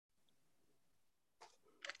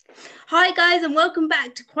Hi guys, and welcome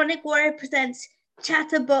back to Chronic Warrior Presents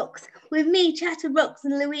Chatterbox with me, Chatterbox,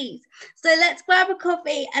 and Louise. So let's grab a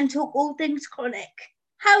coffee and talk all things chronic.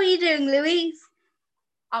 How are you doing, Louise?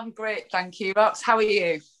 I'm great, thank you, Rox. How are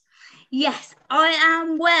you? Yes, I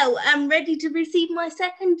am well. I'm ready to receive my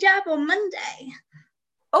second jab on Monday.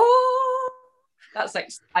 Oh, that's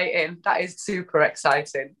exciting. That is super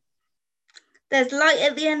exciting. There's light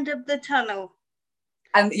at the end of the tunnel.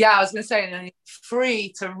 And yeah, I was going to say,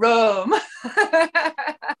 free to roam. But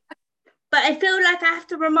I feel like I have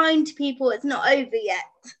to remind people it's not over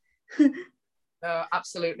yet. No,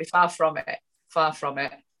 absolutely, far from it. Far from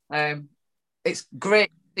it. It's great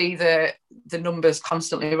to see the numbers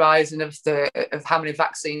constantly rising of how many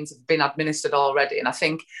vaccines have been administered already. And I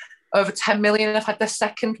think over 10 million have had their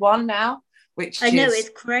second one now, which I know, it's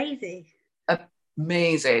crazy.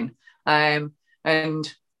 Amazing. And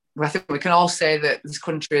I think we can all say that this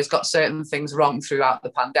country has got certain things wrong throughout the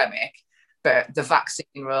pandemic, but the vaccine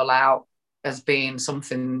rollout has been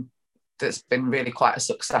something that's been really quite a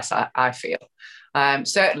success, I feel.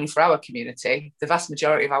 Certainly for our community, the vast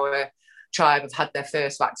majority of our tribe have had their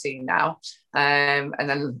first vaccine now. And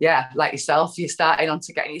then, yeah, like yourself, you're starting on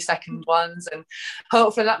to getting your second ones. And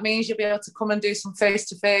hopefully that means you'll be able to come and do some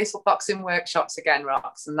face-to-face boxing workshops again,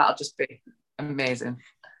 Rox, and that'll just be amazing.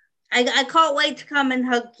 I can't wait to come and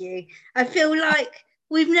hug you. I feel like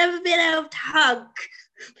we've never been able to hug.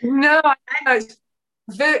 No, I know. It's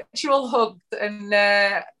virtual hugs and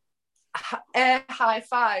air high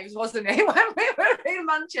fives, wasn't it, when we were in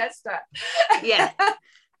Manchester? Yeah.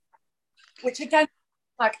 Which again,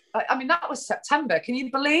 like, I mean, that was September. Can you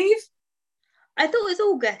believe? I thought it was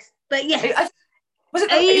August, but yes. Was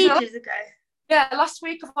it ages ago? Yeah, last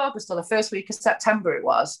week of August or the first week of September it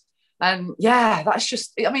was. And yeah, that's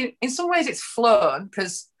just, I mean, in some ways it's flown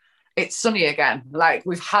because it's sunny again. Like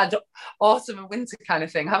we've had autumn and winter kind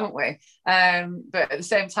of thing, haven't we? But at the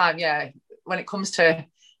same time, yeah, when it comes to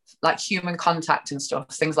like human contact and stuff,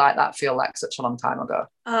 things like that feel like such a long time ago.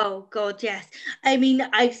 Oh God, yes. I mean,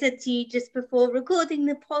 I said to you just before recording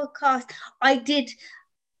the podcast, I did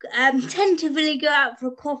tentatively go out for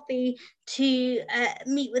a coffee to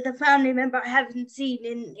meet with a family member I haven't seen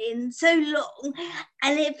in so long,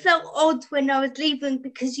 and it felt odd when I was leaving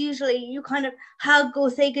because usually you kind of hug or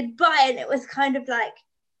say goodbye, and it was kind of like,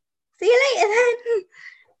 see you later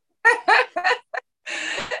then.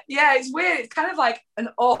 Yeah, it's weird. It's kind of like an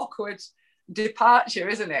awkward departure,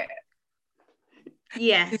 isn't it?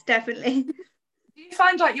 Yes, definitely. Do you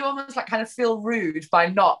find like you almost like kind of feel rude by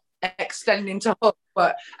not extending to hug,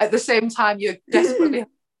 but at the same time you're desperately the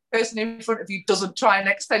person in front of you doesn't try and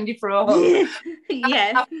extend you for a hug?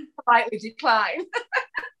 Yes. Politely decline.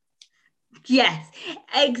 Yes,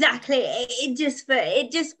 exactly. It just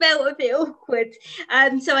felt a bit awkward.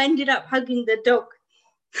 So I ended up hugging the dog.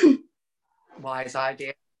 Wise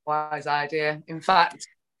idea. In fact,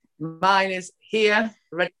 mine is here,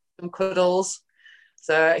 ready for some cuddles.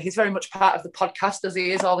 So he's very much part of the podcast as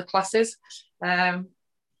he is all the classes.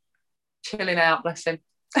 Chilling out, bless him.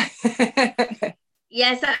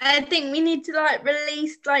 Yes, I think we need to like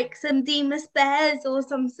release like some Demas bears or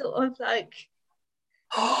some sort of like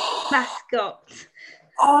mascot.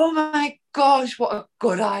 Oh my gosh, what a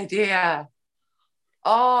good idea.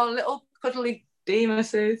 Oh, little cuddly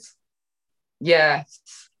Demuses.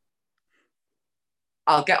 Yes.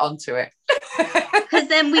 I'll get onto it. Because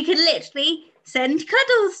then we could literally send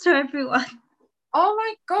cuddles to everyone. Oh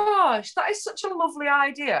my gosh, that is such a lovely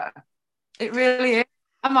idea. It really is.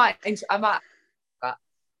 I might that.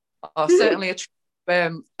 Or certainly a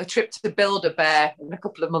trip to Build-A-Bear in a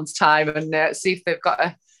couple of months' time and see if they've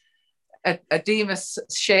got a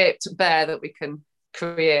Demas-shaped bear that we can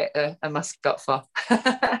create a mascot for.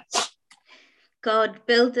 God,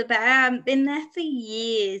 Build-A-Bear, I haven't been there for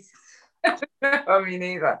years. I mean,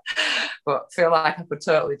 neither. But feel like I could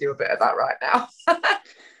totally do a bit of that right now.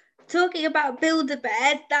 Talking about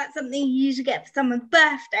Build-A-Bear, that's something you usually get for someone's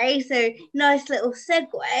birthday, so nice little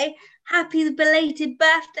segue. Happy belated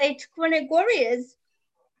birthday to Chronic Warriors.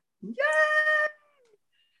 Yay!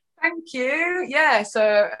 Thank you. Yeah,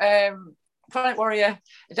 so Chronic Warrior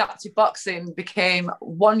Adaptive Boxing became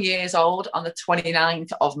 1 year old on the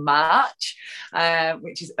 29th of March,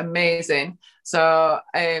 which is amazing. So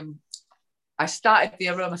I started the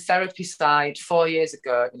aromatherapy side 4 years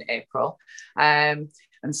ago in April. And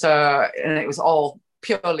it was all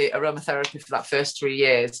purely aromatherapy for that first 3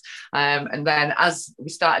 years. And then as we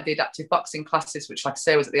started the adaptive boxing classes, which like I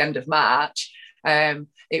say was at the end of March,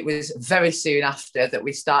 it was very soon after that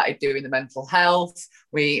we started doing the mental health.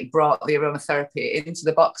 We brought the aromatherapy into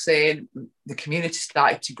the boxing. The community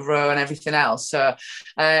started to grow and everything else. So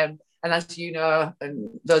And as you know,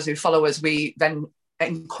 and those who follow us, we then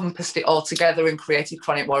encompassed it all together and created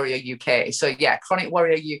Chronic Warrior UK. So yeah, Chronic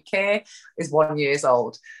Warrior UK is 1 year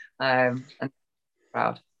old, and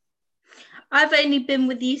proud. I've only been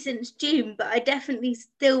with you since June, but I definitely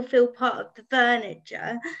still feel part of the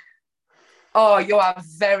furniture. Oh, you are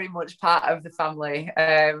very much part of the family.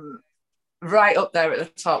 Right up there at the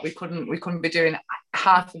top. We couldn't be doing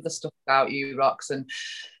half of the stuff without you, Rox.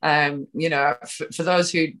 And you know, for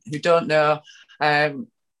those who don't know,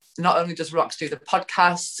 not only does Rox do the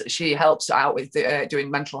podcasts, she helps out with doing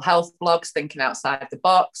mental health blogs, thinking outside the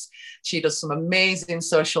box. She does some amazing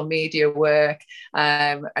social media work,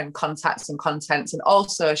 and contacts and contents, and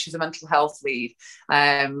also she's a mental health lead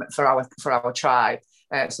for our tribe.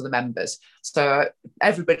 So the members, so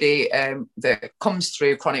everybody that comes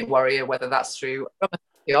through Chronic Warrior, whether that's through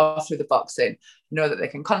or through the boxing, know that they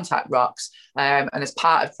can contact Rox, and as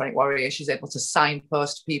part of Chronic Warrior, she's able to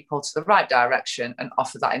signpost people to the right direction and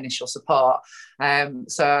offer that initial support.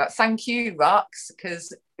 So thank you, Rox,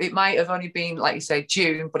 because it might have only been, like you say,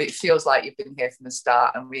 June, but it feels like you've been here from the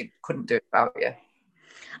start, and we couldn't do it without you.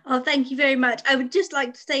 Oh, thank you very much. I would just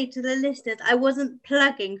like to say to the listeners, I wasn't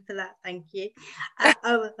plugging for that. Thank you.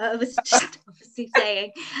 I was just obviously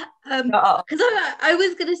saying, because I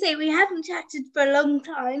was going to say we haven't chatted for a long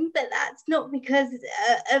time, but that's not because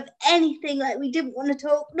of anything like we didn't want to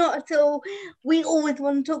talk. Not at all. We always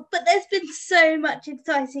want to talk, but there's been so much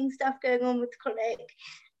exciting stuff going on with Chronic.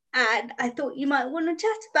 And I thought you might want to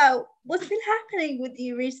chat about what's been happening with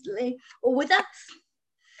you recently, or with us.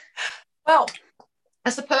 Well, I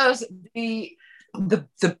suppose the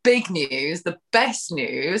big news, the best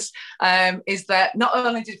news, is that not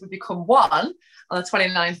only did we become one on the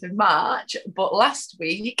 29th of March, but last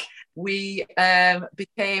week we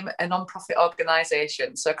became a non-profit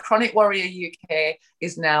organisation. So Chronic Warrior UK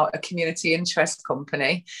is now a community interest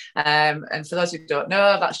company. And for those who don't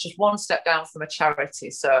know, that's just one step down from a charity.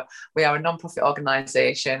 So we are a non-profit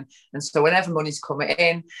organisation. And so whenever money's coming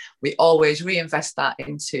in, we always reinvest that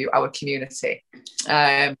into our community.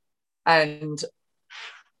 And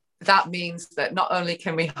that means that not only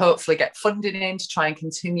can we hopefully get funding in to try and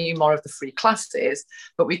continue more of the free classes,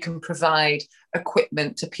 but we can provide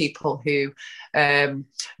equipment to people who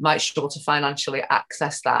might struggle to financially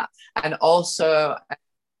access that. And also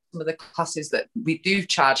some of the classes that we do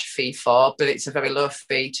charge a fee for, but it's a very low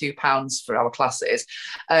fee, £2 for our classes.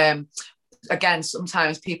 Again,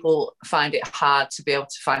 sometimes people find it hard to be able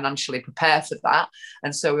to financially prepare for that.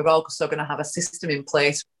 And so we're also going to have a system in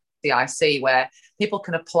place, CIC, where people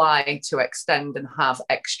can apply to extend and have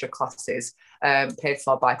extra classes paid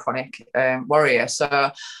for by Chronic Warrior.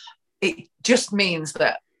 So it just means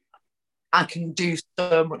that I can do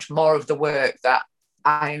so much more of the work that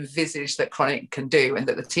I envisage that Chronic can do and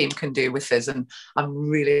that the team can do with us. And I'm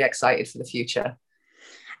really excited for the future.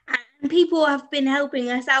 And people have been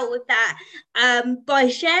helping us out with that by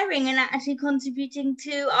sharing and actually contributing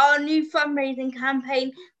to our new fundraising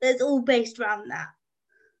campaign that's all based around that.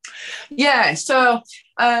 Yeah, so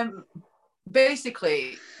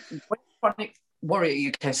basically, when Chronic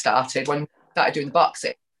Warrior UK started, when we started doing the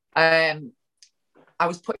boxing, I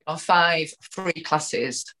was putting on 5 free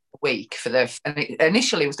classes a week and it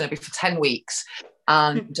initially was going to be for 10 weeks.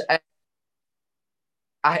 And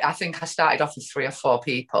I think I started off with 3 or 4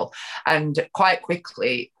 people. And quite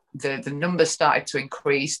quickly, the numbers started to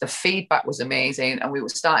increase, the feedback was amazing, and we were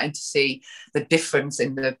starting to see the difference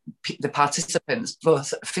in the participants,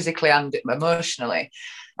 both physically and emotionally.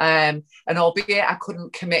 And albeit I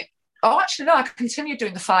couldn't commit, I continued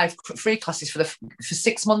doing the 5 free classes for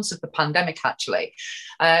 6 months of the pandemic, actually.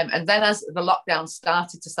 And then as the lockdown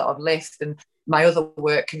started to sort of lift and my other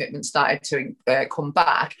work commitments started to come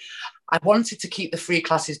back, I wanted to keep the free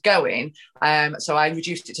classes going. So I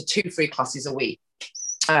reduced it to 2 free classes a week.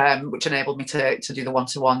 Which enabled me to do the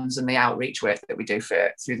one-to-ones and the outreach work that we do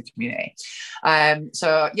through the community.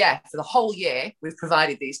 So yeah, for the whole year, we've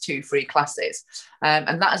provided these 2 free classes,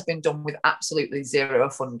 and that has been done with absolutely zero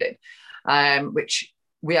funding, which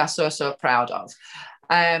we are so proud of.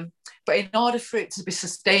 But in order for it to be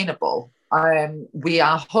sustainable, we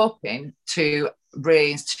are hoping to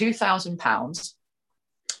raise £2,000,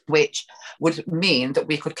 which would mean that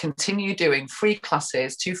we could continue doing 2 free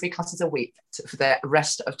classes a week for the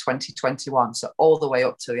rest of 2021, so all the way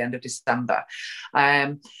up to the end of December.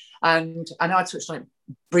 And I know I touched on it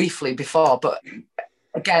briefly before, but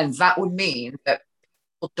again, that would mean that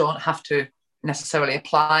people don't have to necessarily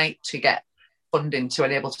apply to get funding to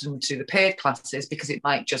enable them to do the paid classes, because it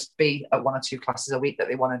might just be 1 or 2 classes a week that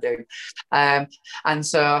they want to do. And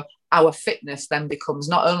so our fitness then becomes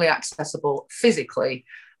not only accessible physically,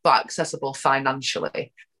 but accessible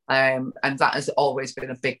financially. And that has always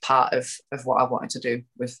been a big part of what I wanted to do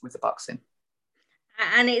with the boxing.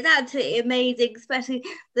 And it's absolutely amazing, especially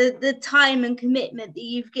the time and commitment that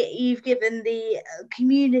you've given the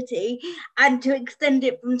community, and to extend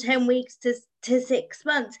it from 10 weeks to 6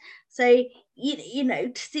 months. So you know,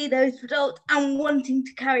 to see those results and wanting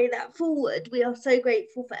to carry that forward, we are so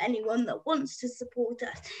grateful for anyone that wants to support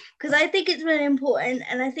us, because I think it's really important,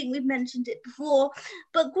 and I think we've mentioned it before,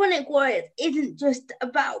 but Chronic Warriors isn't just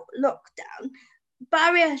about lockdown.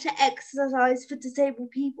 Barrier to exercise for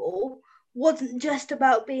disabled people wasn't just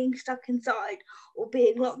about being stuck inside or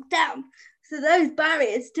being locked down. So those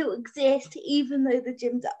barriers still exist even though the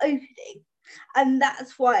gyms are opening. And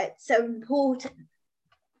that's why it's so important.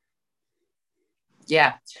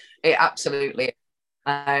 Yeah, it absolutely.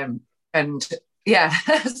 And yeah,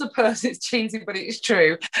 I suppose it's cheesy, but it's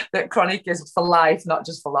true that chronic is for life, not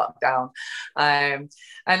just for lockdown.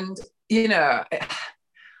 And, you know,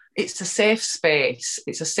 it's a safe space.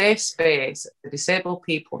 It's a safe space for disabled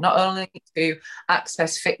people, not only to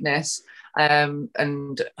access fitness and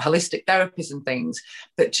holistic therapies and things,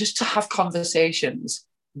 but just to have conversations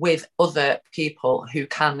with other people who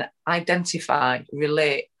can identify,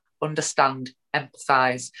 relate, understand,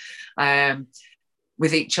 empathise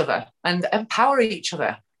with each other and empower each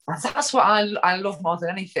other. And that's what I love more than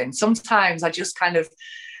anything. Sometimes I just kind of,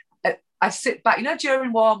 I sit back, you know,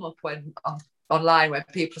 during warm-up when online where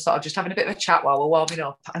people are sort of just having a bit of a chat while we're warming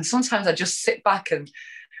up. And sometimes I just sit back and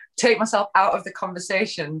take myself out of the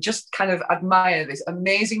conversation, just kind of admire this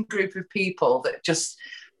amazing group of people that just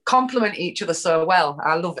complement each other so well.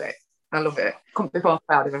 I love it. I love it. Couldn't be more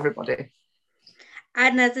proud of everybody.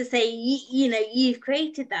 And as I say, you know, you've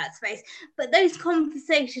created that space, but those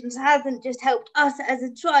conversations hasn't just helped us as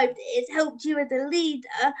a tribe, it's helped you as a leader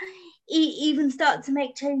even start to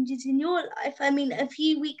make changes in your life. I mean, a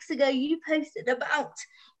few weeks ago, you posted about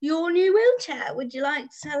your new wheelchair. Would you like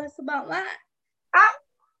to tell us about that?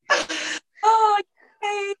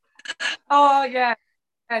 Oh, yeah,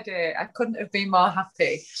 I did. I couldn't have been more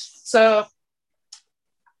happy. So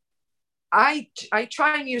I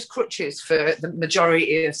try and use crutches for the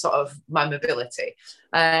majority of sort of my mobility.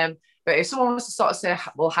 But if someone was to sort of say,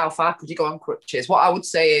 well, how far could you go on crutches? What I would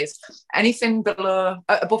say is anything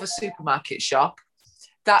above a supermarket shop,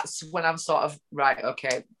 that's when I'm sort of, right,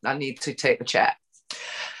 okay, I need to take the chair.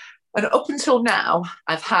 And up until now,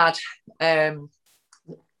 I've had a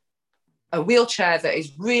wheelchair that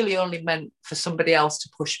is really only meant for somebody else to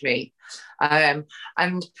push me. And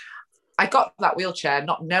I got that wheelchair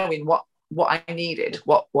not knowing what I needed,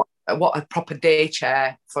 what a proper day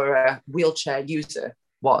chair for a wheelchair user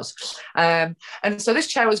was. And so this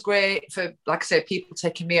chair was great for, like I say, people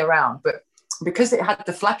taking me around, but because it had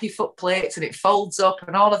the flappy foot plates and it folds up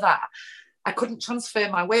and all of that, I couldn't transfer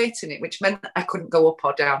my weight in it, which meant I couldn't go up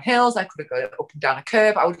or down hills. I couldn't go up and down a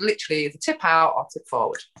curb. I would literally either tip out or tip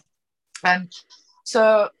forward. And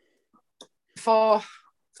so for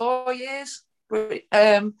 4 years, the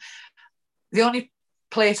only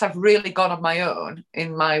place I've really gone on my own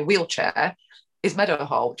in my wheelchair is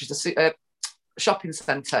Meadowhall, which is a shopping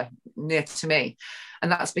centre near to me.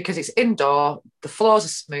 And that's because it's indoor, the floors are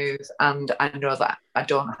smooth, and I know that I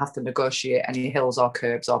don't have to negotiate any hills or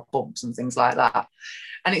curbs or bumps and things like that.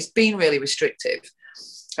 And it's been really restrictive.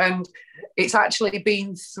 And it's actually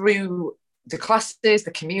been through the classes,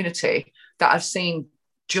 the community, that I've seen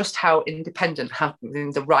just how independent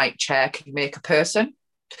having the right chair can make a person,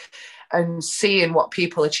 and seeing what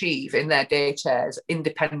people achieve in their day chairs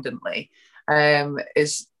independently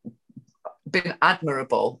is been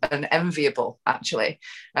admirable and enviable, actually.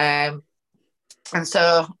 And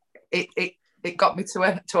so it got me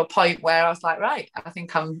to a point where I was like, right, I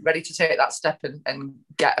think I'm ready to take that step and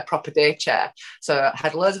get a proper day chair. So I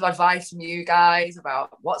had loads of advice from you guys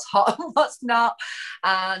about what's hot and what's not.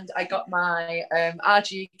 And I got my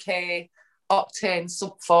RGK Octane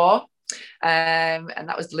Sub 4. And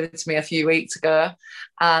that was delivered to me a few weeks ago.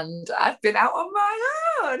 And I've been out on my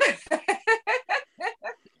own.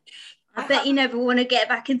 I bet you never want to get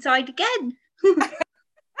back inside again.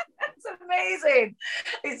 It's amazing.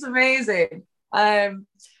 It's amazing.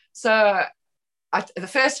 So the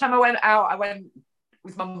first time I went out, I went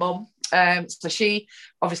with my mum. So she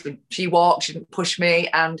walked, she didn't push me.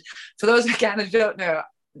 And for those, again, who don't know,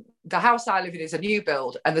 the house I live in is a new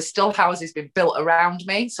build, and there's still houses being built around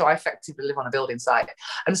me. So I effectively live on a building site.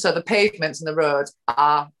 And so the pavements and the roads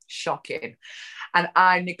are shocking. And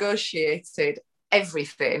I negotiated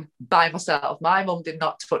everything by myself. My mum did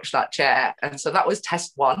not touch that chair. And so that was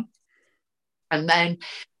test 1. And then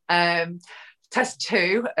test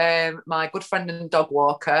 2, my good friend and dog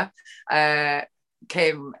walker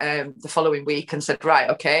came the following week and said, right,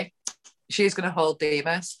 okay, she's going to hold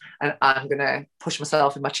Demas and I'm going to push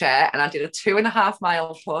myself in my chair. And I did a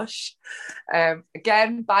 2.5-mile push.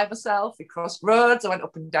 Again, by myself. We crossed roads. I went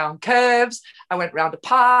up and down curbs. I went round a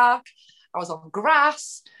park. I was on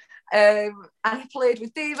grass. And I played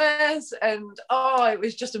with Demas. And, it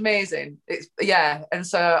was just amazing. And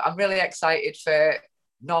so I'm really excited for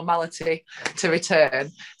normality to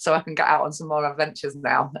return so I can get out on some more adventures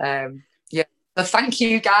now. So thank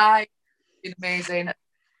you, guys. It's been amazing.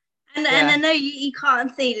 And I know you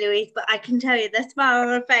can't see Louise, but I can tell you the smile on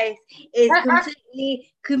her face is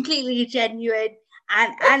completely genuine,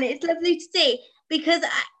 and it's lovely to see, because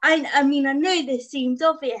I mean, I know this seems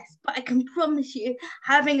obvious, but I can promise you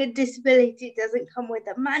having a disability doesn't come with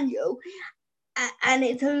a manual, and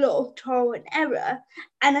it's a lot of trial and error.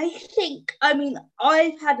 And I think, I mean,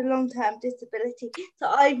 I've had a long-term disability, so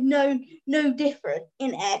I've known no different,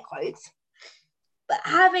 in air quotes. But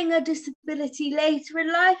having a disability later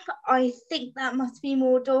in life, I think that must be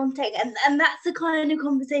more daunting. And that's the kind of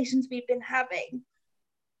conversations we've been having.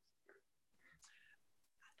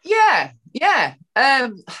 Yeah. I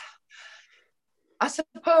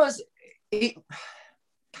suppose it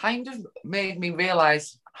kind of made me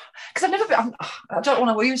realise, because I don't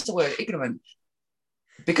want to use the word ignorant,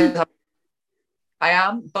 because I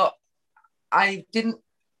am, but I didn't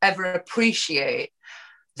ever appreciate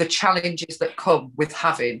the challenges that come with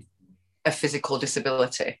having a physical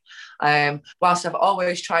disability. Whilst I've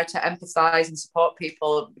always tried to empathise and support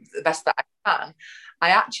people the best that I can,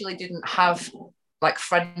 I actually didn't have like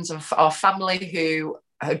friends or family who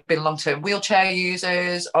had been long-term wheelchair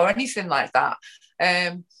users or anything like that.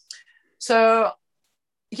 So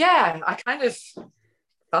yeah, I kind of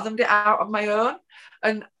fathomed it out on my own,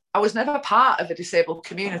 and I was never part of a disabled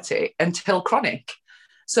community until chronic.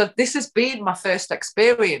 So this has been my first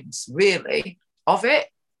experience, really, of it.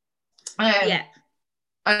 And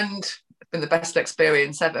it's been the best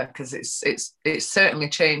experience ever, because it's certainly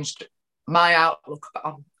changed my outlook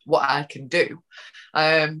on what I can do.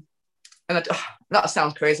 And that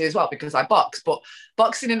sounds crazy as well, because I box, but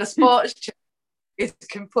boxing in a sports chair is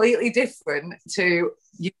completely different to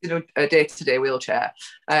using a day-to-day wheelchair.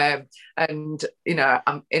 And, you know,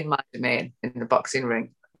 I'm in my domain in the boxing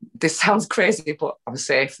ring. This sounds crazy, but I'm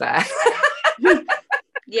safe there.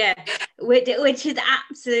 Yeah, which is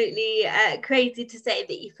absolutely crazy to say,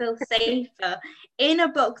 that you feel safer in a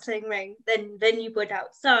boxing ring than you would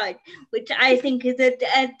outside, which I think is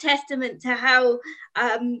a testament to how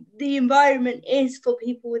the environment is for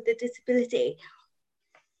people with a disability.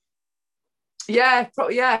 Yeah,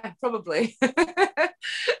 probably.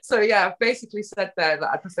 So yeah, I've basically said there that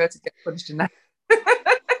I prefer to get punched in the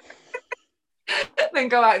then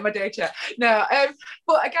go out in my day chair. No,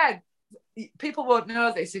 but again, people won't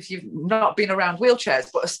know this if you've not been around wheelchairs,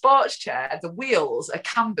 but a sports chair, the wheels are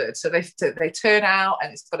cambered, so they turn out,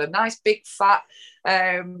 and it's got a nice big fat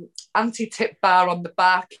anti-tip bar on the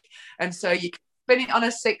back, and so you can spin it on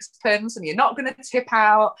a sixpence and you're not going to tip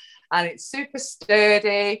out, and it's super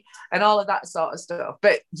sturdy and all of that sort of stuff.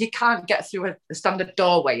 But you can't get through a standard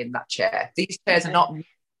doorway in that chair. These chairs are not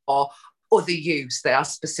for other use. They are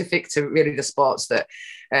specific to really the sports that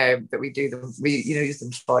we use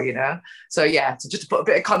them for, you know. So yeah, so just to put a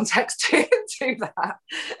bit of context to that.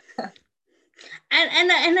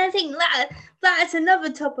 And I think that's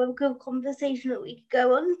another topic of conversation that we could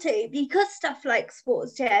go on to, because stuff like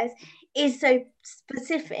sports chairs is so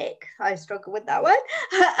specific. I struggle with that word.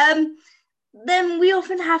 Then we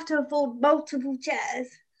often have to afford multiple chairs.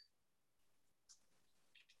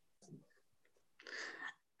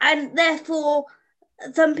 And therefore,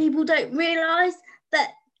 some people don't realise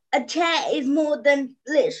that a chair is more than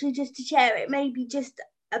literally just a chair. It may be just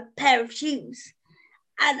a pair of shoes.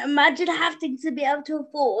 And imagine having to be able to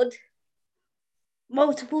afford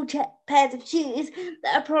multiple pairs of shoes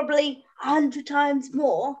that are probably 100 times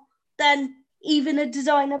more than even a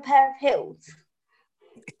designer pair of heels.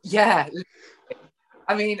 Yeah.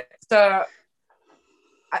 I mean, so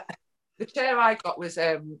the chair I got was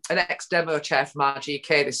an ex-demo chair from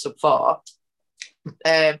RGK, this sub 4,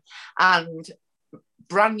 and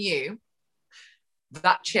brand new.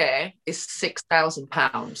 That chair is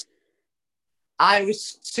 £6,000. I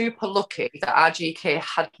was super lucky that RGK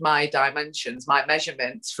had my dimensions, my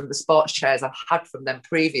measurements from the sports chairs I've had from them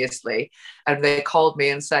previously, and they called me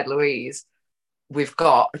and said, Louise, we've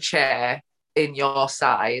got a chair in your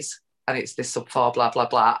size, and it's this sub 4, blah, blah,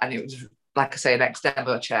 blah. And it was, like I say, an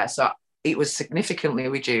ex-demo chair. So it was significantly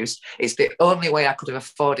reduced. It's the only way I could have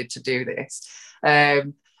afforded to do this.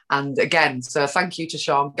 And And again, so thank you to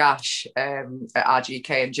Sean Gash at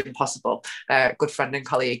RGK and Gym Possible, good friend and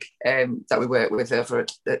colleague that we work with over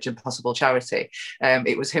at Gym Possible Charity.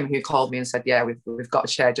 It was him who called me and said, yeah, we've got a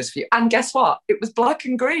chair just for you. And guess what? It was black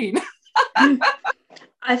and green.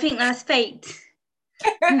 I think that's fate.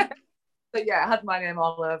 But yeah, I had my name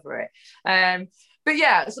all over it. But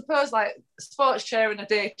yeah, I suppose like sports chair and a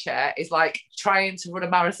day chair is like trying to run a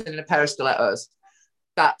marathon in a pair of stilettos.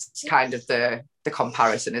 That's kind of the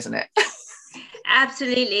comparison, isn't it?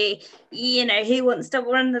 Absolutely. You know, who wants to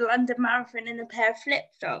run the London Marathon in a pair of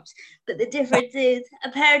flip-flops? But the difference is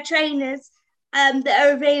a pair of trainers that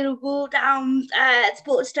are available down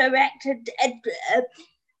Sports Direct, and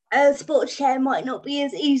a sports chair might not be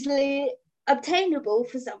as easily obtainable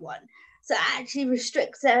for someone. So it actually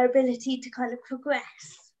restricts their ability to kind of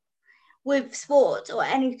progress with sport or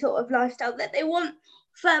any sort of lifestyle that they want.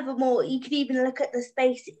 Furthermore, you could even look at the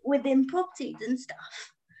space within properties and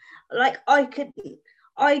stuff. Like I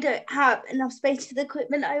don't have enough space for the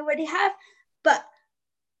equipment I already have, but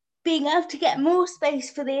being able to get more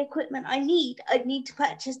space for the equipment I need to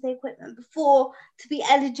purchase the equipment before to be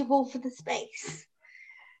eligible for the space.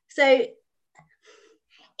 So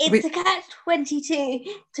it's a catch-22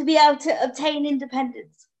 to be able to obtain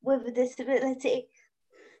independence with a disability.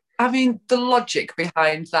 I mean, the logic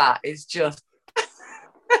behind that is just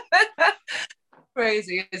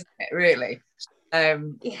crazy, isn't it, really?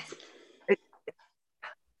 Yes.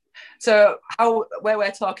 So where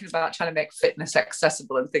we're talking about trying to make fitness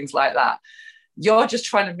accessible and things like that, you're just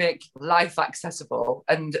trying to make life accessible.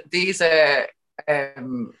 And these are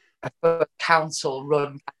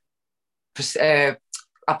council-run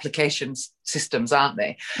application systems, aren't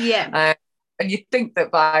they? Yeah. And you'd think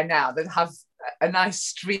that by now they'd have a nice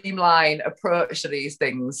streamlined approach to these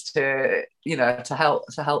things to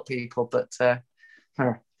help people. But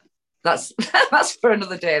that's for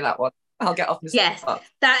another day, that one. I'll get off this. Yes,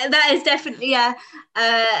 that is definitely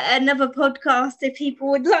another podcast if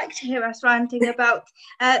people would like to hear us ranting about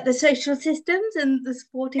the social systems and the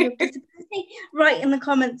supporting of disability. Write in the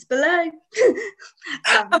comments below.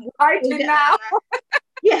 I do now.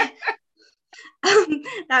 Yeah,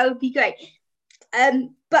 that would be great.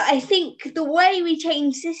 But I think the way we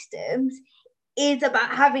change systems is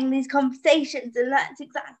about having these conversations, and that's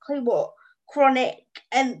exactly what Chronic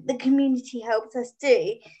and the community helps us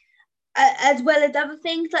do. As well as other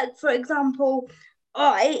things, like for example,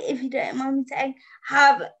 I, if you don't mind me saying,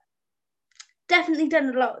 have definitely done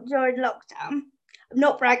a lot during lockdown. I'm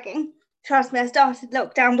not bragging. Trust me, I started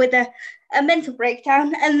lockdown with a mental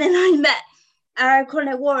breakdown, and then I met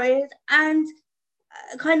Chronic Warriors, and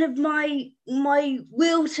kind of my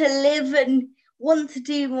will to live and want to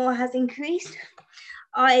do more has increased.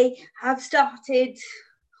 I have started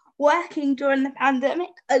working during the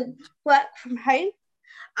pandemic. I work from home.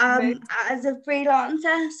 As a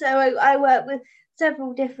freelancer, so I work with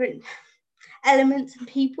several different elements and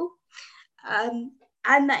people, and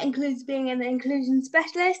that includes being an inclusion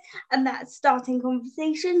specialist, and that's starting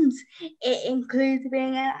conversations. It includes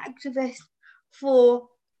being an activist for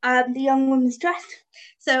the Young Women's Trust.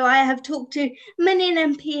 So I have talked to many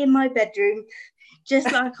an MP in my bedroom,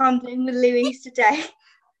 just like I'm doing with Louise today.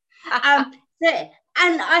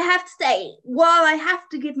 And I have to say, while I have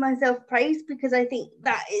to give myself praise because I think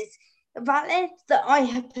that is valid, that I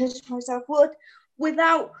have pushed myself forward,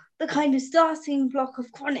 without the kind of starting block of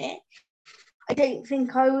Chronic, I don't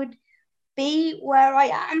think I would be where I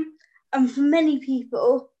am. And for many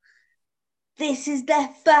people, this is their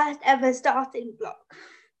first ever starting block.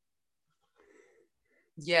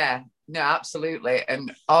 Yeah, no, absolutely.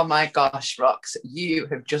 And oh my gosh, Rox, you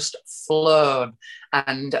have just flown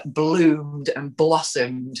and bloomed and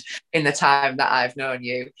blossomed in the time that I've known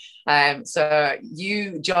you. So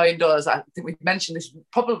you joined us, I think we mentioned this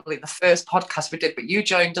probably the first podcast we did, but you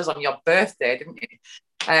joined us on your birthday, didn't you?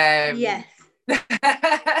 Yes.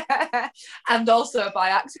 And also by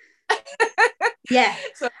accident. Yeah.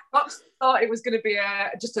 So Rox thought it was going to be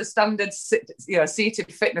just a standard,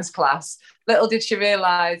 seated fitness class. Little did she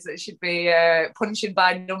realise that she'd be punching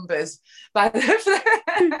by numbers by after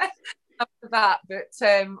that. But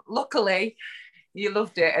luckily, you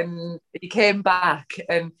loved it and you came back.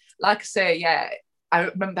 And like I say, yeah, I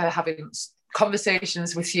remember having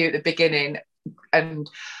conversations with you at the beginning, and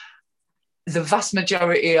the vast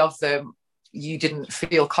majority of them, you didn't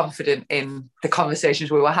feel confident in the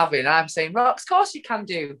conversations we were having. And I'm saying, Rox, of course you can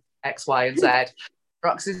do X, Y, and Z.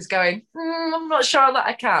 Rox is going, I'm not sure that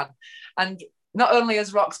I can. And not only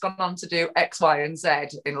has Rox gone on to do X, Y, and Z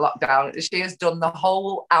in lockdown, she has done the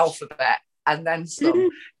whole alphabet and then some.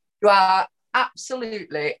 You are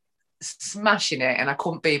absolutely smashing it, and I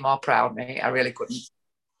couldn't be more proud, mate. I really couldn't.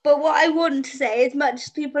 But what I want to say, as much as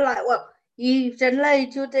people are like, well, you've done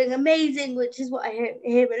loads, you're doing amazing, which is what I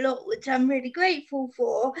hear a lot, which I'm really grateful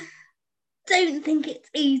for. Don't think it's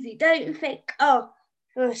easy. Don't think, oh,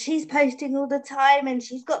 she's posting all the time and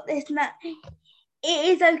she's got this and that. It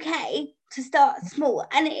is okay to start small,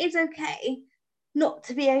 and it is okay not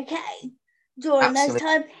to be okay during those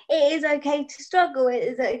times. It is okay to struggle. It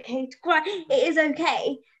is okay to cry. It is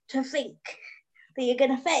okay to think that you're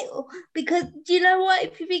going to fail, because do you know what?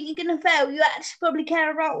 If you think you're going to fail, you actually probably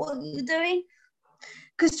care about what you're doing.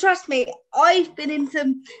 Because trust me, I've been in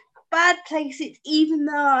some bad places, even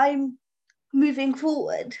though I'm moving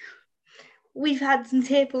forward. We've had some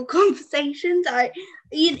tearful conversations.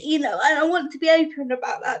 You know, and I want to be open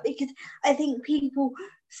about that, because I think people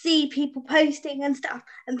see people posting and stuff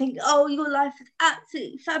and think, oh, your life is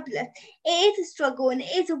absolutely fabulous. It is a struggle and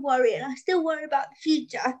it is a worry, and I still worry about the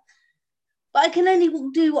future. But I can only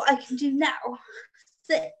do what I can do now.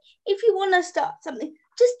 So if you want to start something,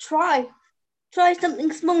 just try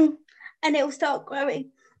something small, and it will start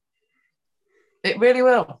growing. It really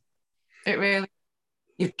will. It really.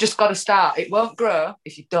 You've just got to start. It won't grow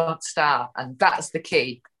if you don't start, and that's the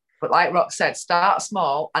key. But like Rox said, start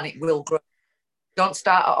small and it will grow. Don't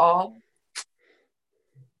start at all,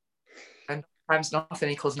 and times nothing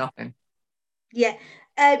equals nothing. Yeah.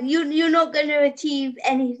 You're not going to achieve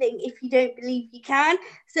anything if you don't believe you can.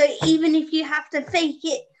 So even if you have to fake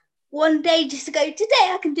it one day just to go,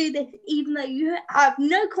 today I can do this, even though you have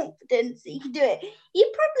no confidence that you can do it, you're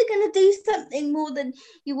probably going to do something more than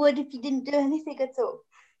you would if you didn't do anything at all.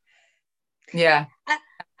 Yeah.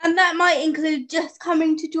 And that might include just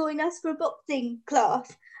coming to join us for a boxing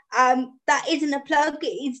class. That isn't a plug,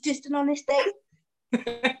 it's just an honest thing.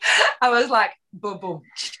 I was like, boom, boom.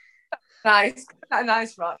 Nice,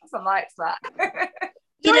 Rox. I like that.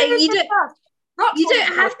 You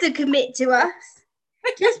don't have to commit to us.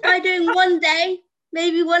 Just by doing one day,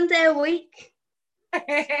 maybe one day a week.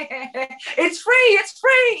 It's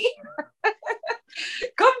free.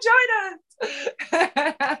 Come join us.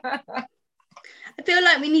 I feel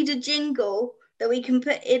like we need a jingle that we can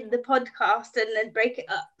put in the podcast and then break it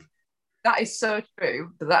up. That is so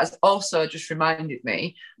true. But that has also just reminded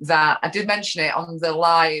me that I did mention it on the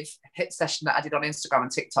live hit session that I did on Instagram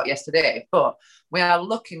and TikTok yesterday, but we are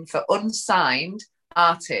looking for unsigned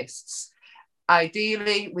artists,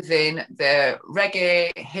 ideally within the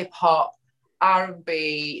reggae, hip hop,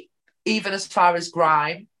 R&B, even as far as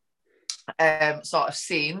grime sort of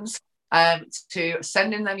scenes, to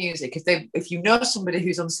send in their music. If you know somebody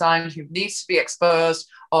who's unsigned, who needs to be exposed,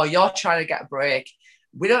 or you're trying to get a break,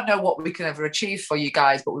 we don't know what we can ever achieve for you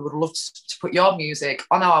guys, but we would love to put your music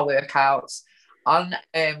on our workouts, on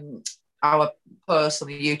our posts on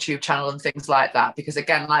the YouTube channel and things like that. Because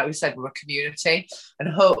again, like we said, we're a community, and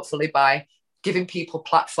hopefully by giving people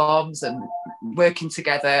platforms and working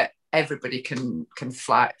together, everybody can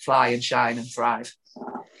fly and shine and thrive.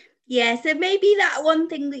 Yeah, so maybe that one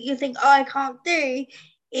thing that you think, I can't do,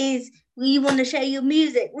 is you want to share your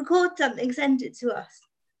music, record something, send it to us.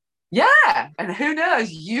 Yeah, and who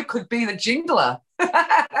knows, you could be the jingler.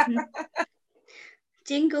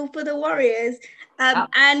 Jingle for the Warriors.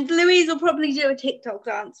 And Louise will probably do a TikTok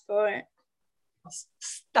dance for it.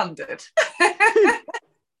 Standard.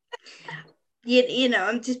 You know,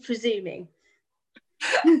 I'm just presuming.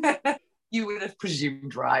 You would have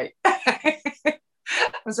presumed right.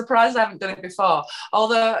 I'm surprised I haven't done it before.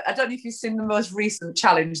 Although, I don't know if you've seen the most recent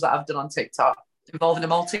challenge that I've done on TikTok involving a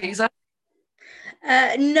Malteser.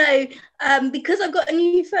 No, because I've got a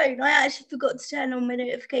new phone, I actually forgot to turn on my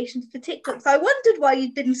notifications for TikTok. So I wondered why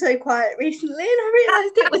you'd been so quiet recently, and I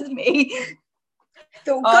realised it was me. I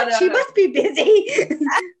thought, God, no, she must be busy.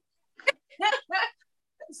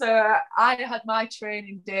 So I had my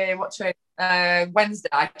training day. Wednesday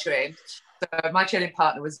I trained. So my training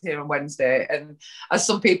partner was here on Wednesday, and as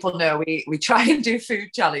some people know, we try and do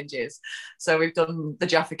food challenges. So we've done the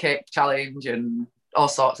Jaffa Cake challenge and all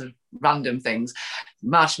sorts of random things,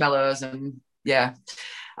 marshmallows, and yeah,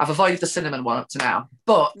 I've avoided the cinnamon one up to now.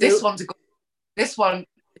 But this one,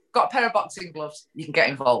 got a pair of boxing gloves, you can get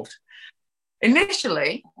involved.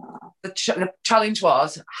 Initially, the challenge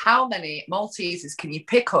was, how many Maltesers can you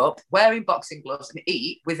pick up wearing boxing gloves and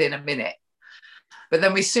eat within a minute? But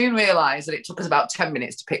then we soon realised that it took us about 10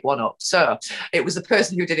 minutes to pick one up. So it was the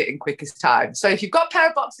person who did it in quickest time. So if you've got a pair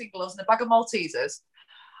of boxing gloves and a bag of Maltesers,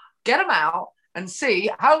 get them out and see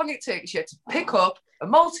how long it takes you to pick up a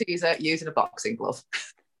Malteser using a boxing glove.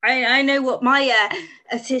 I know what my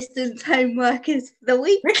assistant's homework is for the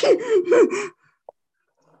week. I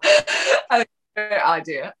think it's a great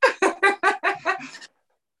idea.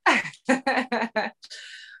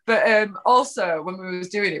 But also when we was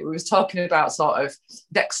doing it, we was talking about sort of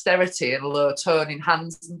dexterity and low tone in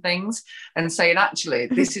hands and things, and saying actually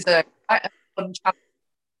this is a fun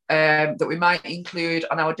challenge that we might include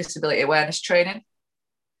on our disability awareness training.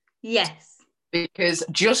 Yes. Because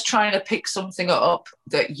just trying to pick something up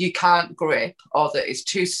that you can't grip, or that is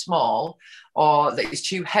too small, or that is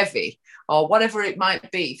too heavy, or whatever it might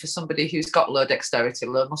be for somebody who's got low dexterity,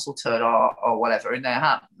 low muscle tone, or whatever in their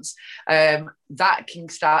hands, that can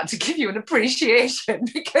start to give you an appreciation,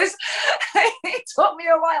 because it took me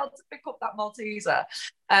a while to pick up that Malteser.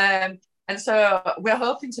 And so we're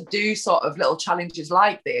hoping to do sort of little challenges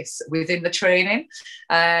like this within the training.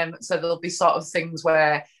 So there'll be sort of things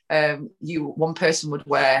where one person would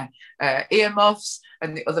wear earmuffs,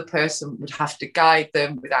 and the other person would have to guide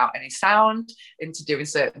them without any sound into doing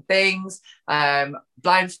certain things,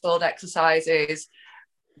 blindfold exercises,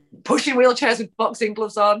 pushing wheelchairs with boxing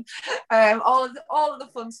gloves on, all of the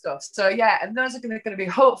fun stuff. So yeah, and those are going to be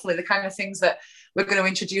hopefully the kind of things that we're going to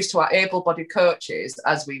introduce to our able-bodied coaches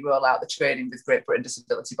as we roll out the training with Great Britain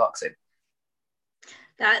Disability Boxing.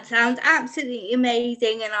 That sounds absolutely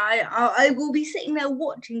amazing, and I will be sitting there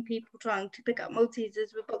watching people trying to pick up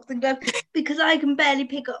Maltesers with boxing gloves, because I can barely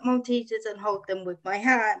pick up Maltesers and hold them with my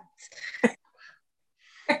hands.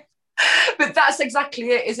 But that's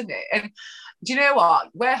exactly it, isn't it? And do you know what?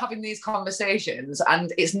 We're having these conversations,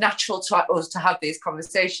 and it's natural to us to have these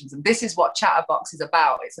conversations. And this is what Chatterbox is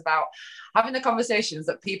about. It's about having the conversations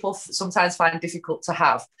that people sometimes find difficult to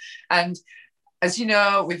have. And as you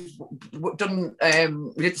know, we've done,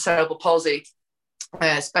 we did the cerebral palsy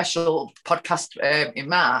special podcast in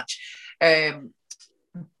March.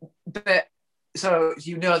 But so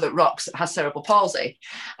you know that Rox has cerebral palsy.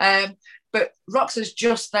 But Rox has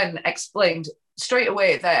just then explained straight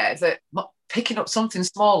away there that picking up something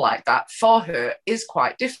small like that for her is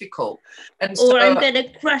quite difficult. And or I'm going to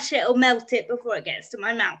crush it or melt it before it gets to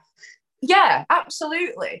my mouth. Yeah,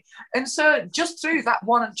 absolutely. And so just through that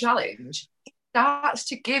one challenge, it starts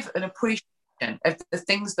to give an appreciation of the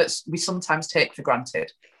things that we sometimes take for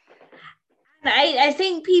granted. I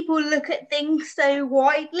think people look at things so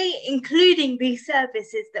widely, including these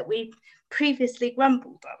services that we've previously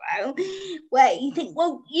grumbled about, where you think,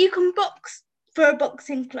 well, you can box for a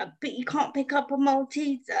boxing club, but you can't pick up a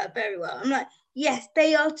Malteser very well. I'm like, yes,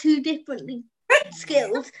 they are two differently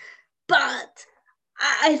skilled, but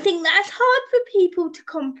I think that's hard for people to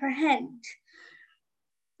comprehend.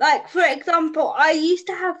 Like, for example, I used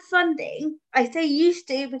to have funding. I say used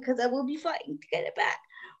to because I will be fighting to get it back,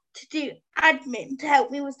 to do admin to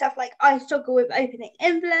help me with stuff like I struggle with opening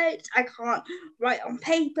envelopes, I can't write on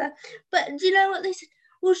paper. But do you know what they said?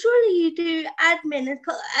 Well, surely you do admin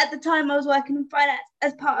at the time I was working in finance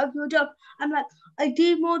as part of your job. I'm like, I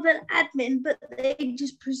do more than admin, but they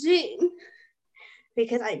just presume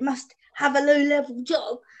because I must have a low-level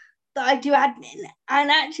job that I do admin,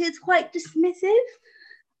 and actually it's quite dismissive.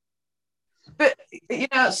 But you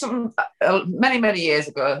know, many years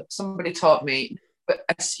ago, somebody taught me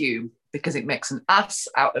assume, because it makes an ass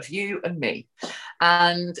out of you and me.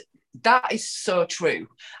 And that is so true.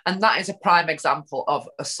 And that is a prime example of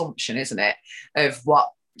assumption, isn't it? Of what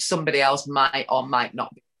somebody else might or might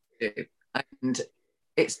not do. And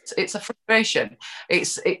it's a frustration.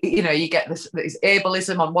 You get this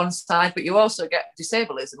ableism on one side, but you also get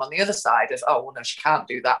disableism on the other side of, oh, well, no, she can't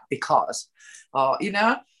do that because, or,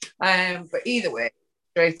 but either way,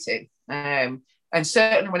 frustrating. And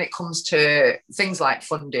certainly when it comes to things like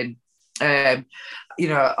funding, a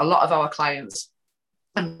lot of our clients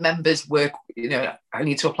and members work, I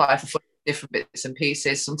need to apply for different bits and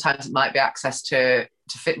pieces. Sometimes it might be access to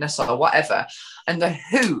fitness or whatever. And the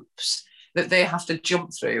hoops that they have to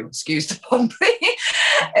jump through, excuse the pun,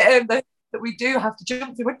 that we do have to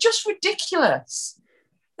jump through are just ridiculous.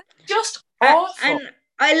 Just awful. And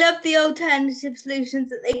I love the alternative solutions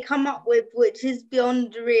that they come up with, which is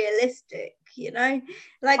beyond realistic,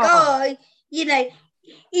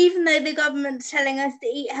 even though the government's telling us to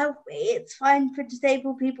eat healthy, it's fine for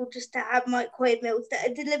disabled people just to have microwave meals that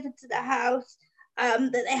are delivered to the house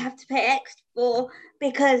that they have to pay extra for,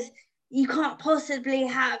 because you can't possibly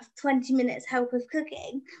have 20 minutes help with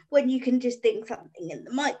cooking when you can just think something in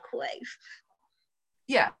the microwave.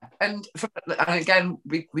 Yeah, and again,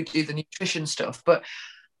 we do the nutrition stuff, but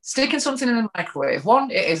sticking something in the microwave,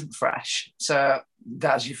 one, it isn't fresh, so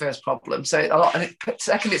that's your first problem. So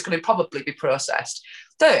second, it's going to probably be processed.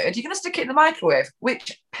 Third, you're going to stick it in the microwave,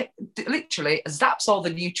 which literally zaps all the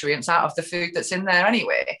nutrients out of the food that's in there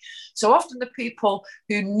anyway. So often the people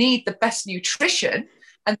who need the best nutrition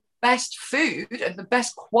and the best food and the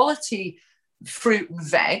best quality fruit and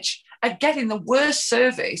veg are getting the worst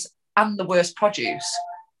service and the worst produce.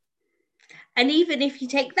 And even if you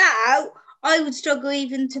take that out, I would struggle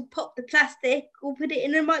even to pop the plastic or put it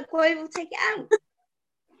in a microwave or take it out.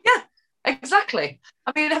 Yeah, exactly.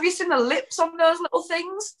 I mean, have you seen the lips on those little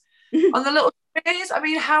things? On the little trays? I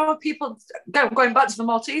mean, how are people, going back to the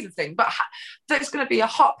Malteser thing, but there's going to be a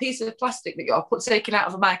hot piece of plastic that you're taking out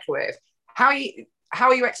of a microwave. How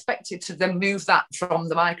are you expected to then move that from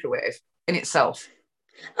the microwave in itself?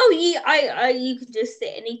 Oh, yeah, you can just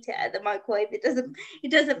sit and eat it at the microwave. It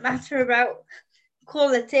doesn't matter about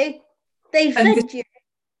quality. They fed you.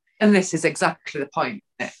 And this is exactly the point.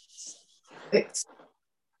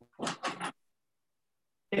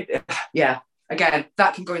 Yeah. Again,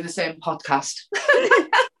 that can go in the same podcast.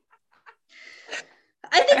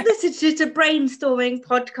 I think this is just a brainstorming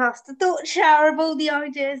podcast, a thought shower of all the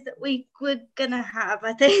ideas that we were gonna have.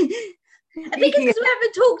 I think it's because we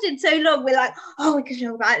haven't talked in so long. We're like, oh, we can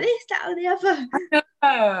talk about this, that, or the other.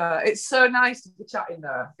 It's so nice to be chatting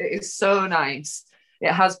though. It is so nice.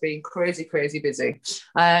 It has been crazy busy.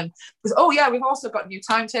 We've also got a new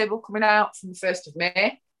timetable coming out from the 1st of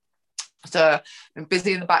May. So I'm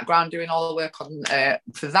busy in the background doing all the work on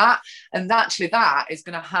for that, and actually that is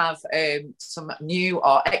going to have some new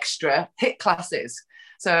or extra HIIT classes.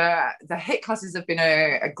 So the HIIT classes have been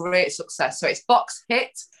a great success. So it's box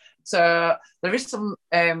HIIT. So there is some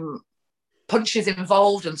punches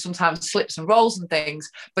involved and sometimes slips and rolls and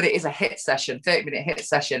things, but it is a HIIT session, 30-minute HIIT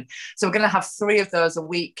session. So we're going to have 3 of those a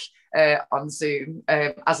week on Zoom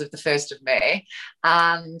as of the 1st of May,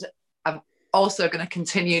 and I'm also going to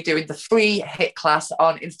continue doing the free HIIT class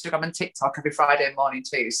on Instagram and TikTok every Friday morning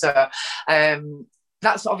too. So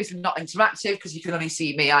that's obviously not interactive because you can only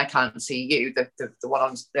see me, I can't see you, the one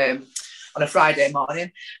on a Friday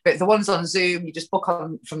morning, but the ones on Zoom you just book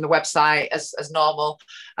on from the website as normal,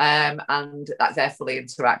 and they're fully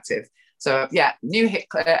interactive. So yeah, new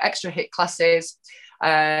extra HIIT classes.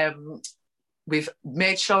 We've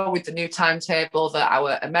made sure with the new timetable that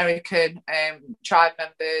our American tribe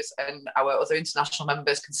members and our other international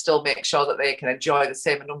members can still make sure that they can enjoy the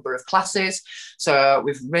same number of classes. So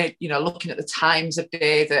we've made, looking at the times of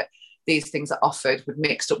day that these things are offered, we've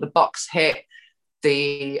mixed up the box HIIT,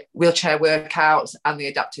 the wheelchair workouts and the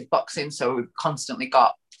adaptive boxing. So we've constantly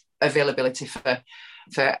got availability for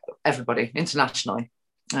everybody internationally.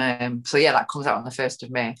 So yeah, that comes out on the 1st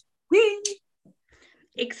of May. Whee!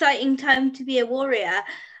 Exciting time to be a warrior.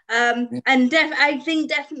 And I think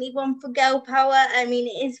definitely one for girl power. I mean,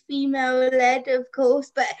 it is female led, of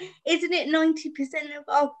course, but isn't it 90% of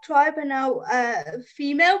our tribe are now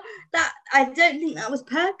female? That I don't think that was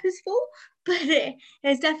purposeful, but it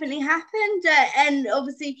has definitely happened. And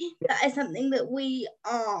obviously that is something that we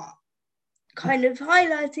are kind of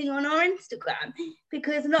highlighting on our Instagram,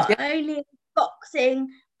 because not only boxing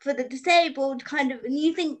for the disabled kind of, and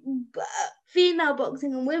you think female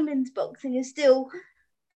boxing and women's boxing is still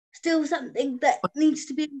something that needs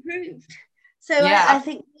to be improved. So yeah. I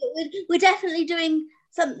think we're definitely doing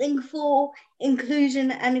something for inclusion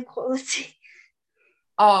and equality.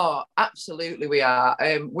 Oh, absolutely we are.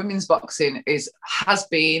 Women's boxing has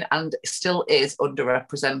been and still is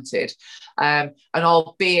underrepresented. And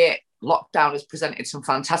albeit lockdown has presented some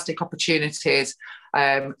fantastic opportunities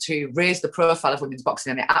to raise the profile of women's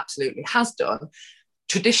boxing, and it absolutely has done.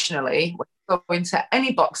 Traditionally, when you go into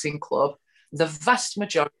any boxing club, the vast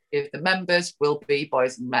majority of the members will be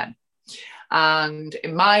boys and men. And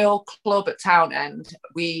in my old club at Townend,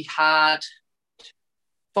 we had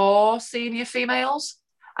 4 senior females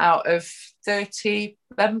out of 30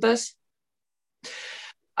 members.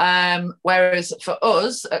 Whereas for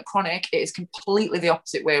us at Chronic, it is completely the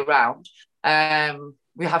opposite way around.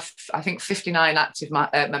 We have, I think, 59 active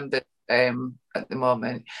members at the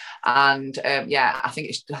moment, and I think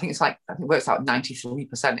it works out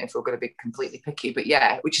 93% if we're going to be completely picky. But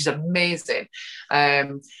yeah, which is amazing.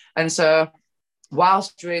 And so,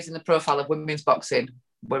 whilst raising the profile of women's boxing,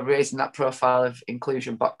 we're raising that profile of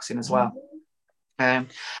inclusion boxing as well.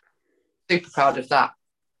 Super proud of that.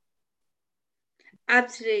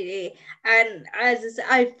 Absolutely. And as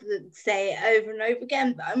I would say over and over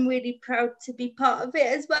again, but I'm really proud to be part of it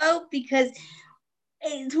as well, because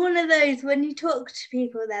it's one of those, when you talk to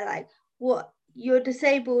people, they're like, what, you're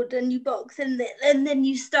disabled and you box, and then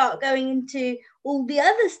you start going into all the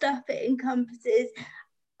other stuff it encompasses.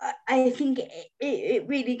 I think it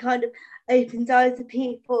really kind of opens eyes to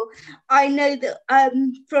people. I know that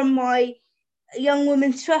from my Young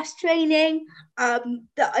Women's Trust training,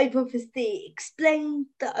 that I've obviously explained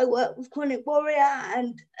that I work with Chronic Warrior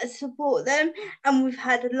and support them, and we've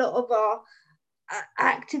had a lot of our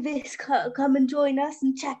activists come and join us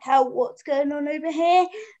and check out what's going on over here.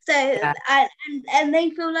 So Yeah. and they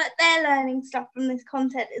feel like they're learning stuff from this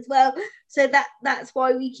content as well. So that's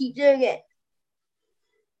why we keep doing it.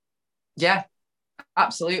 Yeah,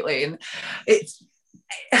 absolutely. And it's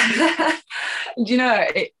you know,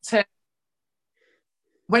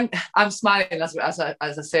 when I'm smiling as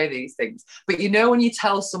I say these things, but you know, when you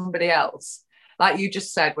tell somebody else, like you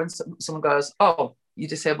just said, when someone goes, oh, you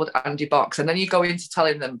disabled Angie Box, and then you go into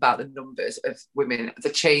telling them about the numbers of women, the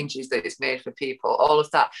changes that it's made for people, all of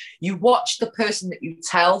that, you watch the person that you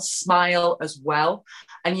tell smile as well,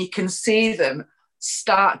 and you can see them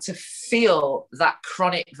start to feel that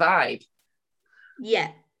chronic vibe.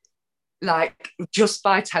 Yeah. Like just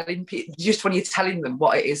by telling people, just when you're telling them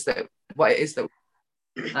what it is that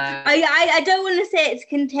I don't want to say it's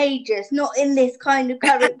contagious, not in this kind of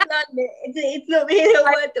current climate. It's not really a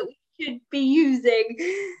word that we should be using.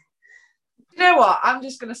 You know what? I'm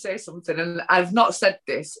just going to say something, and I've not said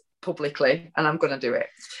this publicly, and I'm going to do it.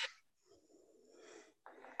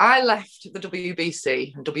 I left the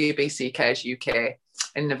WBC and WBC Cares UK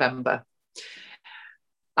in November.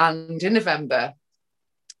 And in November,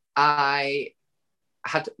 I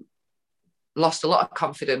had lost a lot of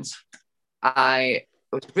confidence. I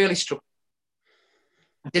was really struggling.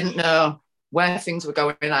 I didn't know where things were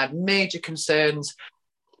going. I had major concerns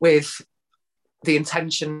with the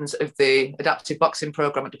intentions of the adaptive boxing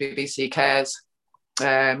programme at WBC Cares.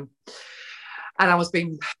 And I was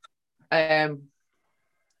being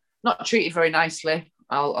not treated very nicely.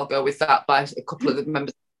 I'll go with that, by a couple of the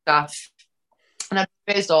members of staff. And I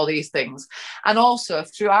raised all these things. And also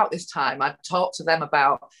throughout this time, I talked to them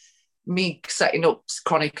about me setting up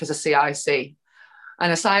Chronic as a CIC.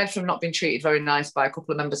 And aside from not being treated very nice by a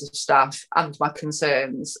couple of members of staff and my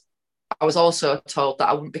concerns, I was also told that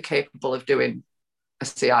I wouldn't be capable of doing a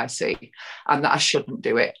CIC and that I shouldn't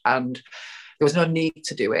do it. And there was no need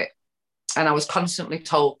to do it. And I was constantly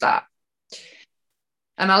told that.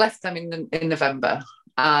 And I left them in November.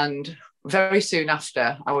 And very soon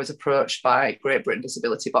after, I was approached by Great Britain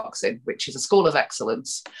Disability Boxing, which is a school of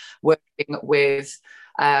excellence, working with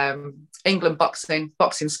England Boxing,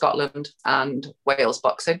 Boxing Scotland, and Wales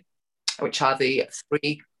Boxing, which are the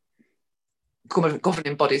three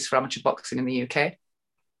governing bodies for amateur boxing in the UK.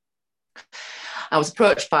 I was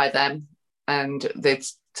approached by them, and they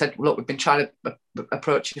said, look, we've been trying to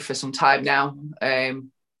approach you for some time now,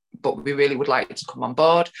 but we really would like you to come on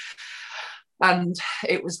board. And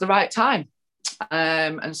it was the right time.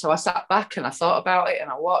 And so I sat back and I thought about it,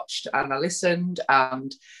 and I watched and I listened,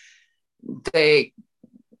 and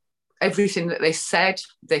everything that they said,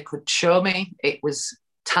 they could show me. It was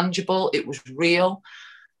tangible, it was real.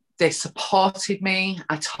 They supported me.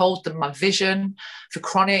 I told them my vision for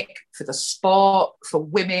Chronic, for the sport, for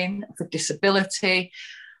women, for disability.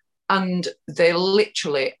 And they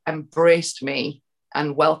literally embraced me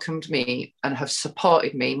and welcomed me and have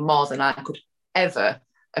supported me more than I could ever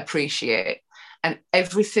appreciate. And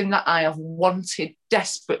everything that I have wanted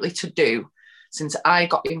desperately to do since I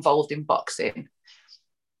got involved in boxing,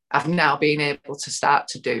 I've now been able to start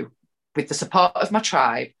to do with the support of my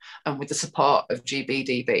tribe and with the support of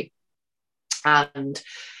GBDB. And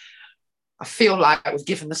I feel like we've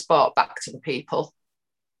given the sport back to the people.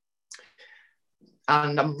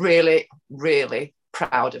 And I'm really, really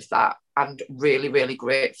proud of that, and really, really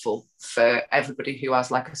grateful for everybody who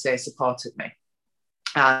has, like I say, supported me.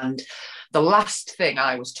 And the last thing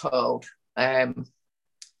I was told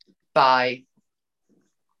by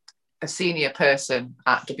a senior person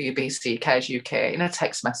at WBC Cares UK in a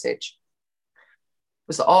text message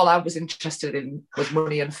was that all I was interested in was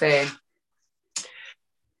money and fame.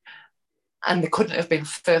 And they couldn't have been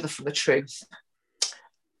further from the truth.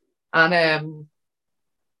 And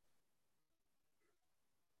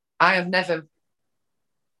I have never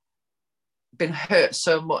been hurt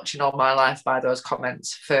so much in all my life by those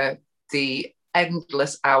comments, for the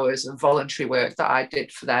endless hours of voluntary work that I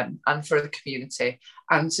did for them and for the community,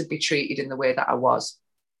 and to be treated in the way that I was.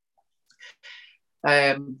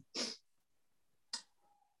 And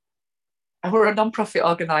we're a non-profit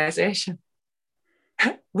organisation.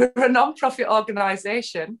 We're a non-profit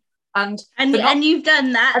organisation, and you've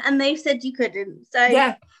done that, and they've said you couldn't. So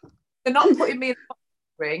yeah, they're not putting me in the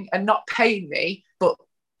ring and not paying me, but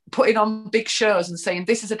putting on big shows and saying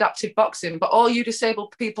this is adaptive boxing, but all you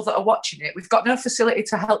disabled people that are watching it, we've got no facility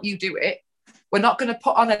to help you do it. We're not going to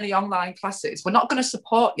put on any online classes. We're not going to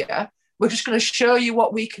support you. We're just going to show you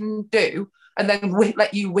what we can do, and then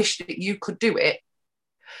let you wish that you could do it.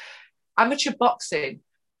 Amateur boxing,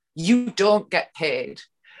 you don't get paid.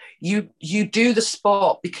 you do the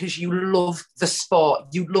sport because you love the sport,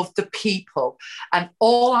 you love the people. And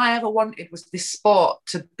all I ever wanted was this sport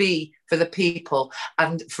to be for the people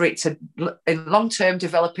and for it to, in long term,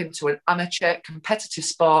 develop into an amateur competitive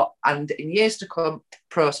sport and in years to come,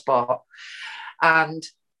 pro sport. And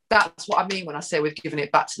that's what I mean when I say we've given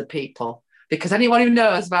it back to the people. Because anyone who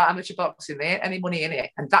knows about amateur boxing, there ain't any money in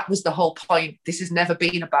it. And that was the whole point. This has never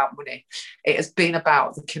been about money. It has been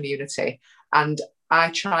about the community. And I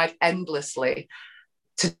tried endlessly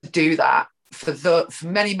to do that for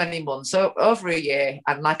many, many months, so over a year.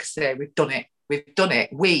 And like I say, we've done it. We've done it.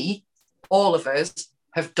 We, all of us,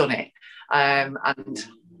 have done it. And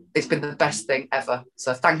it's been the best thing ever.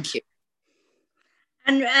 So thank you.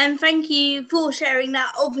 And thank you for sharing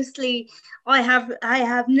that. Obviously, I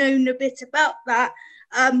have known a bit about that,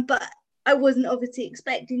 but I wasn't obviously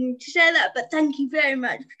expecting you to share that. But thank you very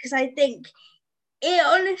much, because I think it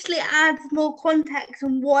honestly adds more context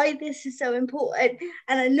on why this is so important.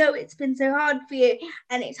 And I know it's been so hard for you,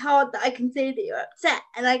 and it's hard that I can say that you're upset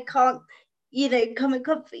and I can't, come and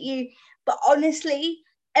comfort you. But honestly,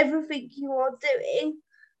 everything you are doing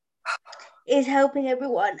is helping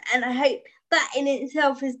everyone, and I hope that in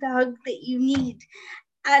itself is the hug that you need.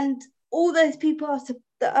 And all those people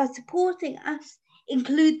that are supporting us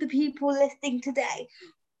include the people listening today.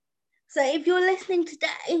 So if you're listening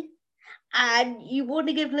today and you want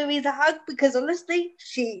to give Louise a hug, because honestly,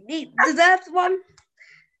 she deserves one,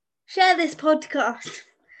 share this podcast,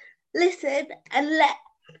 listen, and let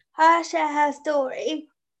her share her story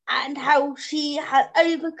and how she has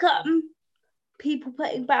overcome people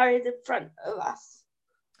putting barriers in front of us.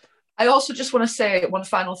 I also just want to say one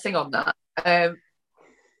final thing on that.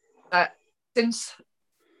 Since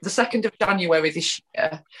the 2nd of January this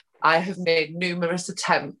year, I have made numerous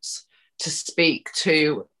attempts to speak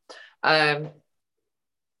to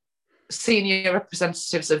senior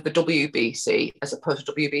representatives of the WBC as opposed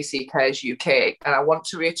to WBC Cares UK. And I want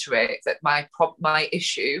to reiterate that my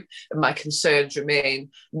issue and my concerns remain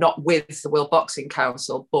not with the World Boxing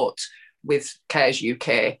Council, but with Cares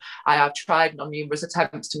UK. I have tried on numerous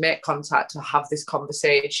attempts to make contact to have this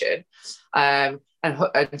conversation and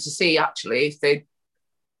to see actually if they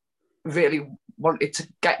really wanted to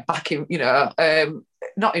get back in,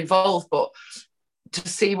 not involved, but to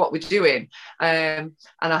see what we're doing. And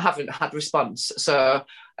I haven't had response. So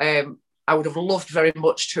I would have loved very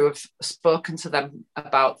much to have spoken to them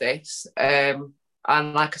about this. And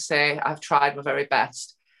like I say, I've tried my very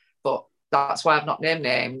best, but that's why I've not named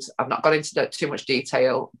names. I've not got into too much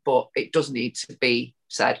detail, but it does need to be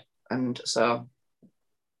said. And so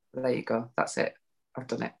there you go. That's it. I've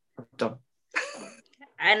done it. I've done.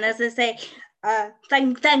 And as I say,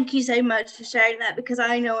 thank you so much for sharing that, because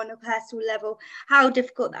I know on a personal level how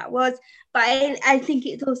difficult that was. But I think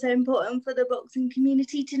it's also important for the boxing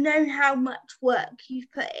community to know how much work you've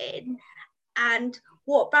put in and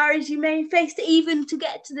what barriers you may face even to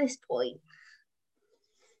get to this point.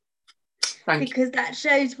 Because that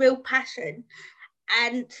shows real passion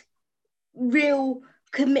and real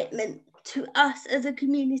commitment to us as a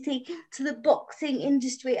community, to the boxing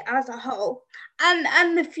industry as a whole,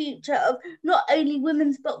 and the future of not only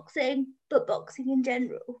women's boxing, but boxing in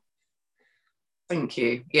general. Thank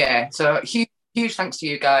you. Yeah, so huge thanks to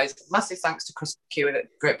you guys. Massive thanks to Chris McEwen at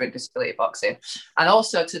Great Britain Disability Boxing, and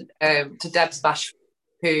also to Debs Bash,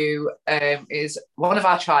 who is one of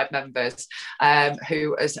our tribe members,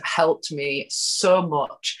 who has helped me so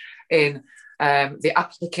much in the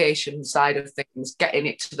application side of things, getting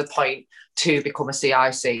it to the point to become a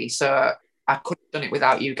CIC. So I couldn't have done it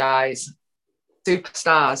without you guys.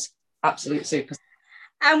 Superstars, absolute superstars.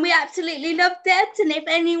 And we absolutely love Debs. And if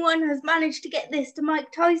anyone has managed to get this to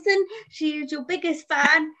Mike Tyson, she is your biggest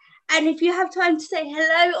fan. And if you have time to say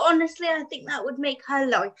hello, honestly, I think that would make her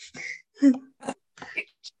life.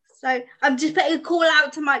 So I'm just putting a call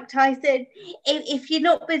out to Mike Tyson. If you're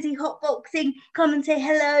not busy hotboxing, come and say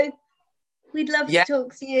hello. We'd love to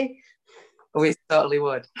talk to you. We totally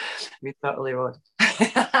would. We totally would.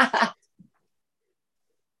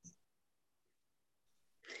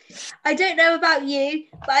 I don't know about you,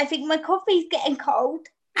 but I think my coffee's getting cold,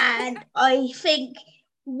 and I think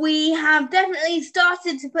we have definitely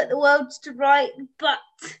started to put the world to right, but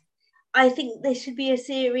I think this should be a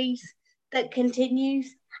series that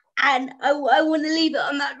continues. And I want to leave it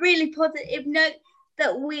on that really positive note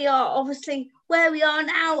that we are obviously where we are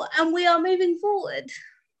now and we are moving forward.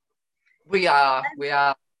 We are.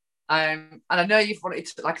 And I know you've wanted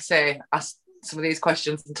to, like I say, ask some of these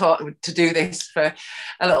questions and talk to do this for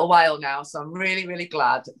a little while now. So I'm really, really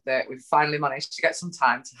glad that we've finally managed to get some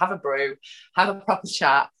time to have a brew, have a proper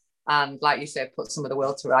chat, and like you said, put some of the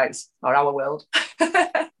world to rights, or our world.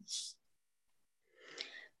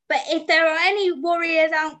 But if there are any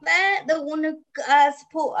warriors out there that want to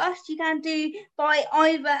support us, you can do by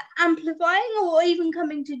either amplifying or even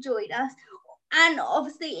coming to join us. And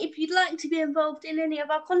obviously, if you'd like to be involved in any of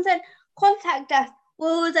our content, contact us. We're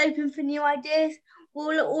always open for new ideas.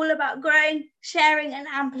 We're all about growing, sharing, and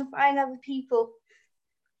amplifying other people.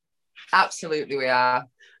 Absolutely, we are.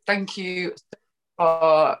 Thank you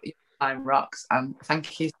for your time, Rox, and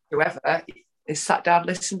thank you to whoever is sat down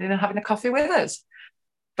listening and having a coffee with us.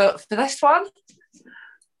 But for this one,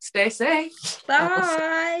 stay safe.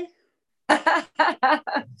 Bye.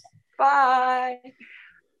 Bye.